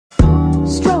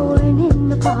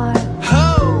park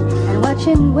and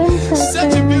watching winter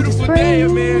turn to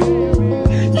spring.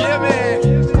 Yeah, man.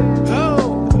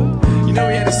 Oh, you know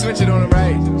we had to switch it on him,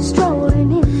 right?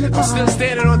 Strolling in the park, I'm still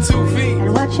standing on 2 feet,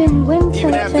 and watching winter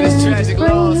even after turn this to tragic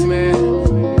spring. loss, man.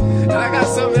 And I got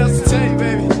something else to tell you,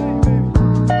 baby.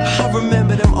 I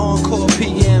remember them encore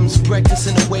PMs, breakfast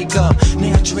and a wake up.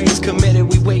 Now Dre's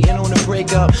committed, we waiting on a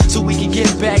breakup, so we can get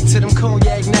back to them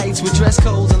cognac nights with dress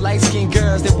codes and light-skinned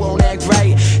girls that won't act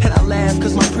right. And I laugh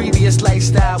cause my previous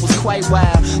lifestyle was quite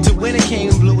wild, till when it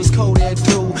came blue as cold air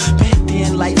through. Back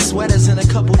then light sweaters and a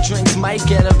couple drinks might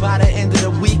get her. By the end of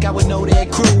the week I would know their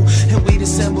crew, and we'd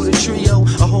assemble a trio,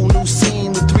 a whole new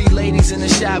scene with 3 ladies in the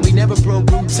shot. We never broke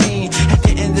routine. At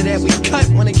the end of that we cut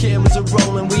when the cameras are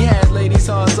rolling. We had ladies'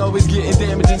 hearts always getting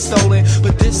damaged and stolen,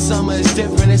 but this summer is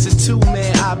different. It's a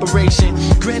 2-man operation.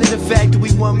 Granted the fact that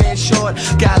we 1 man short,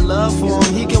 got love for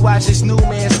him, he can watch this new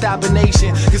man stop a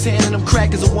nation. Cause handing them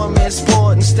crack is a 1-man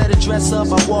sport. Instead of dress up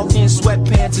I walk in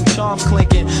sweatpants and charms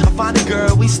clinking. I find a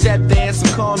girl, we step dance,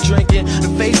 some calm drinking.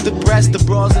 The face, the breast, the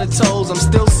bras and the toes. I'm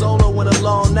still solo when a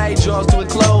long night draws to a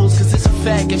close. Cause it's a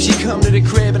fact, if she come to the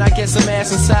crib and I get some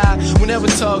ass inside, we never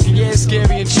talking, yeah it's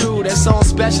scary and true. That song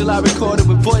special I recorded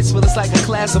with voice, but it's like a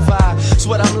classified. It's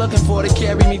what I'm looking for to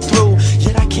carry me through,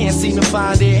 yet I can't seem to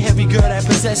find it. Every girl that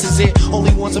possesses it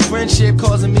only wants a friendship,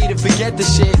 causing me to forget the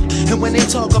shit. And when they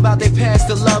talk about their past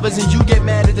to lovers, and you get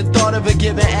mad at the thought of it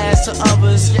giving ass to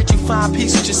others, yet you find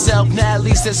peace with yourself. Now at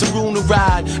least there's a room to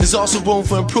ride. There's also room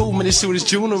for improvement as soon as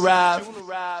June arrives.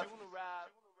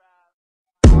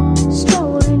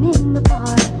 Strolling in the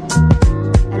park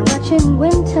and watching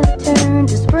winter turn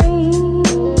to spring.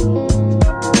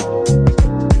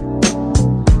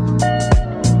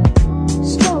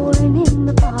 Strolling in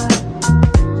the park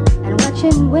and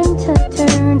watching winter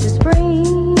turn to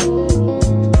spring.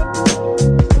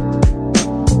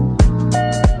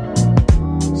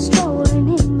 Strolling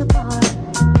in the park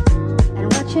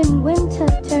and watching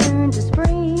winter